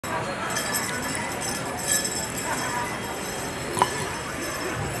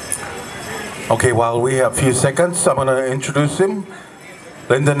Okay, while we have a few seconds, I'm going to introduce him.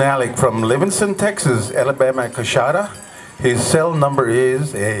 Lyndon Alec from Livingston, Texas, Alabama, Coshada. His cell number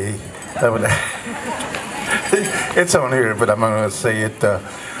is it's on here, but I'm going to say it.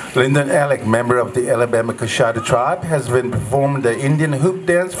 Lyndon Alec, member of the Alabama Coshada tribe, has been performing the Indian hoop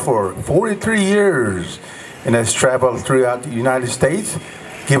dance for 43 years and has traveled throughout the United States,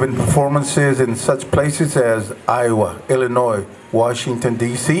 giving performances in such places as Iowa, Illinois, Washington,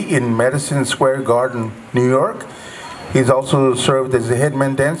 D.C., in Madison Square Garden, New York. He's also served as a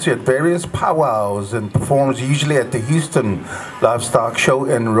headman dancer at various powwows and performs usually at the Houston Livestock Show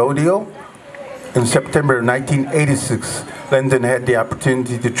and Rodeo. In September 1986, Lyndon had the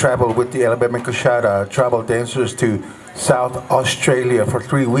opportunity to travel with the Alabama Coshada tribal dancers to South Australia for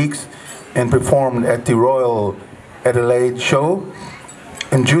 3 weeks and performed at the Royal Adelaide Show.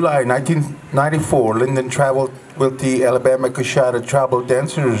 In July 1994, Lyndon traveled with the Alabama Coshada tribal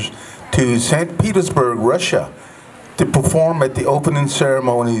dancers to St. Petersburg, Russia, to perform at the opening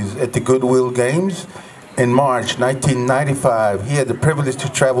ceremonies at the Goodwill Games. In March 1995, he had the privilege to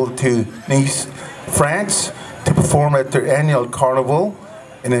travel to Nice, France, to perform at their annual carnival.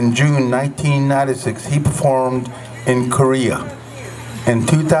 And in June 1996, he performed in Korea. In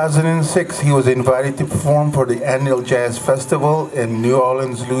 2006, he was invited to perform for the annual jazz festival in New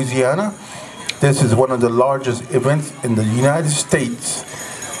Orleans, Louisiana. This is one of the largest events in the United States.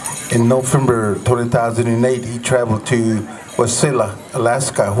 In November 2008, he traveled to Wasilla,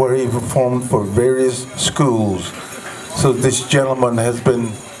 Alaska, where he performed for various schools. So this gentleman has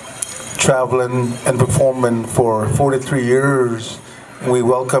been traveling and performing for 43 years. We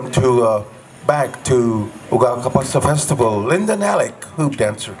welcome back to Oka Kappassa Festival, Lyndon Alec, hoop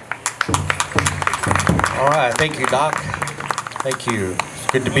dancer. All right, thank you, Doc. Thank you.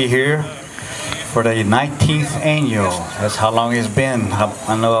 It's good to be here for the 19th annual. That's how long it's been.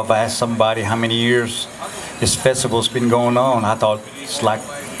 I know I've asked somebody how many years this festival's been going on. I thought it's like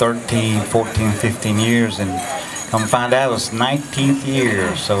 13, 14, 15 years, and come find out it's 19th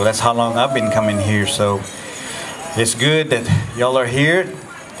year. So that's how long I've been coming here. So it's good that y'all are here.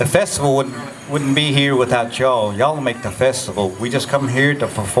 The festival wouldn't be here without y'all. Y'all make the festival. We just come here to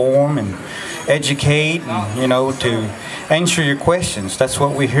perform and educate and, to answer your questions. That's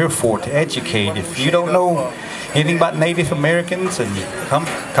what we're here for, to educate. If you don't know anything about Native Americans, and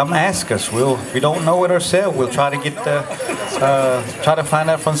come ask us. If we don't know it ourselves, we'll try to try to find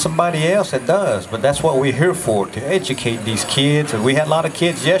out from somebody else that does. But that's what we're here for, to educate these kids. And we had a lot of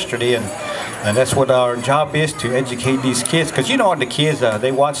kids yesterday, and that's what our job is, to educate these kids. Because the kids,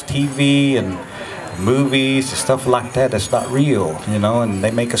 they watch TV and movies and stuff like that. That's not real, and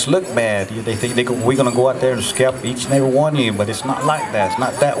they make us look bad. They think we're going to go out there and scalp each and every one of you, but it's not like that. It's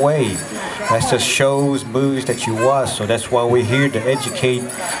not that way. That's just shows, movies that you watch. So that's why we're here, to educate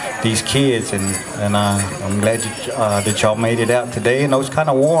these kids. And I'm glad that y'all made it out today. I know it's kind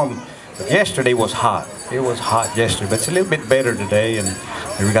of warm, but yesterday was hot. It was hot yesterday, but it's a little bit better today, and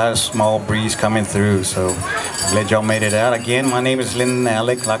we got a small breeze coming through, so I'm glad y'all made it out. Again, my name is Lyndon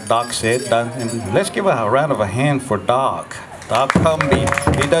Alec, like Doc said, and let's give a round of a hand for Doc. Doc Cumby,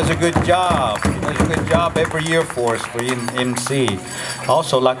 he does a good job. He does a good job every year for us, for MC. I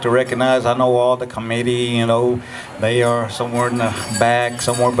also like to recognize, I know all the committee, they are somewhere in the back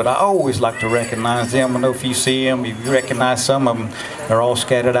somewhere, but I always like to recognize them. I know if you see them, if you recognize some of them, they're all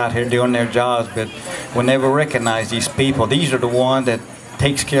scattered out here doing their jobs, but we'll never recognize these people. These are the ones that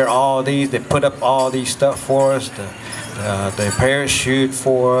takes care of all these, that put up all these stuff for us, the parachute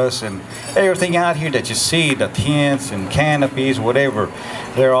for us, and everything out here that you see, the tents and canopies, whatever.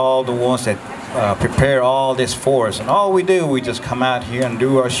 They're all the ones that prepare all this for us. And all we do, we just come out here and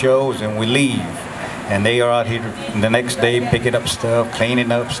do our shows and we leave. And they are out here the next day picking up stuff,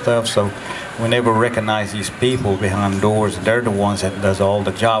 cleaning up stuff. So we never recognize these people behind doors. They're the ones that does all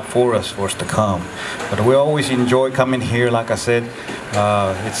the job for us to come. But we always enjoy coming here. Like I said,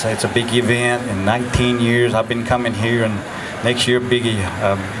 it's a big event. In 19 years I've been coming here, and next year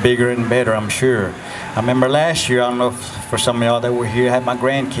bigger and better, I'm sure. I remember last year, I don't know if for some of y'all that were here, I had my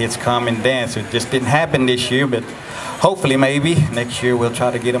grandkids come and dance. It just didn't happen this year, but hopefully maybe next year we'll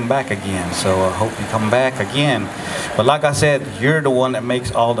try to get them back again. So I hope you come back again. But like I said, you're the one that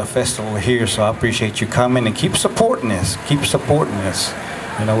makes all the festival here, so I appreciate you coming, and keep supporting us. Keep supporting us.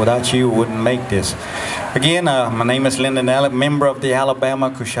 Without you, we wouldn't make this. Again, my name is Lyndon Alec, member of the Alabama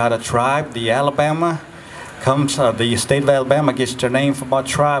Coshada tribe. The state of Alabama gets their name from our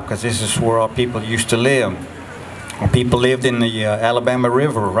tribe because this is where our people used to live. Our people lived in the Alabama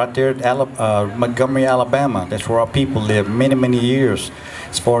River, right there at Montgomery, Alabama. That's where our people lived many, many years,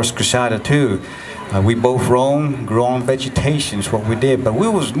 as far as Coshada too. We both roamed, grew on vegetation is what we did. But we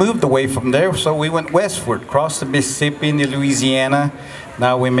was moved away from there, so we went westward, crossed the Mississippi into Louisiana.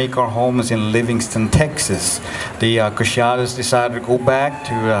 Now we make our homes in Livingston, Texas. The Kashadas decided to go back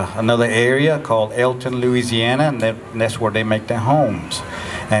to another area called Elton, Louisiana, and that's where they make their homes.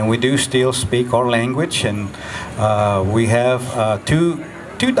 And we do still speak our language, and we have two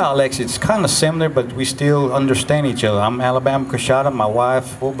dialects. It's kind of similar, but we still understand each other. I'm Alabama Kashada, my wife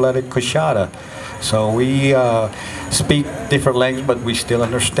full-blooded Kashada. So we speak different languages, but we still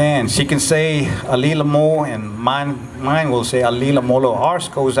understand. She can say Alila Mo, and mine will say Alila Molo. Ours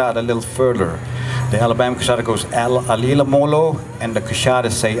goes out a little further. The Alabama Kashada goes Alila Molo, and the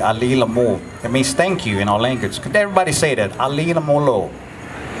Kashada say Alila Mo. It means thank you in our language. Could everybody say that? Alila Molo.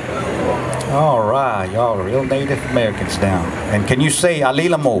 All right, y'all are real Native Americans down. And can you say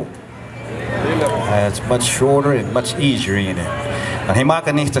Alila Mo? It's much shorter and much easier in it. And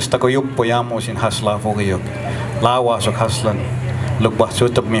himaka nista stakuyuk poyamos in hasla fogiyuk. Lawa sok haslan. Lugba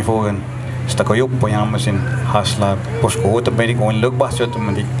sutab mi fogan. Stakuyuk poyamos in hasla. Posko utab medik on lugba sutab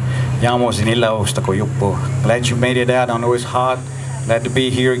medik. Yamos in ilaw stakuyuk po. Glad you made it out. I know it's hot. Glad to be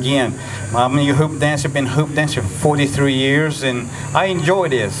here again. I'm a hoop dancer. Been hoop dancer for 43 years, and I enjoy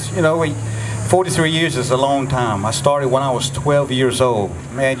this. You know, 43 years is a long time. I started when I was 12 years old.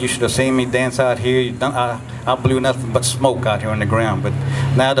 Man, you should have seen me dance out here. I blew nothing but smoke out here on the ground. But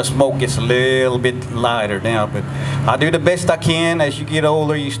now the smoke gets a little bit lighter now. But I do the best I can. As you get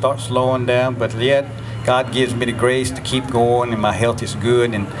older, you start slowing down. But yet, God gives me the grace to keep going, and my health is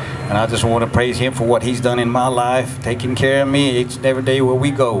good. And I just want to praise Him for what He's done in my life, taking care of me each and every day where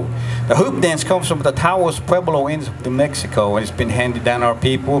we go. The hoop dance comes from the Taos Pueblo in New Mexico, and it's been handed down to our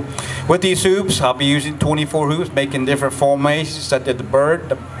people. With these hoops, I'll be using 24 hoops, making different formations, such as the bird,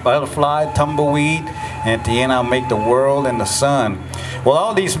 the butterfly, tumbleweed, and at the end I'll make the world and the sun. Well,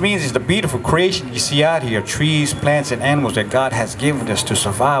 all these means is the beautiful creation you see out here, trees, plants, and animals that God has given us to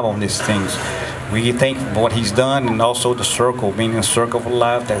survive on these things. We thank for what He's done, and also the circle, meaning the circle of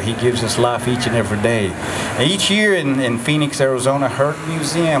life, that He gives us life each and every day. And each year in Phoenix, Arizona, Hurt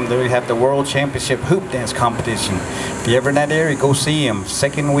Museum, they have the World Championship Hoop Dance Competition. If you're ever in that area, go see them.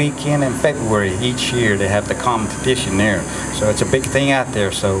 Second weekend in February each year, they have the competition there. So it's a big thing out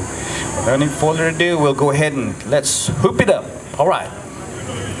there. So without any further ado, we'll go ahead and let's hoop it up. All right.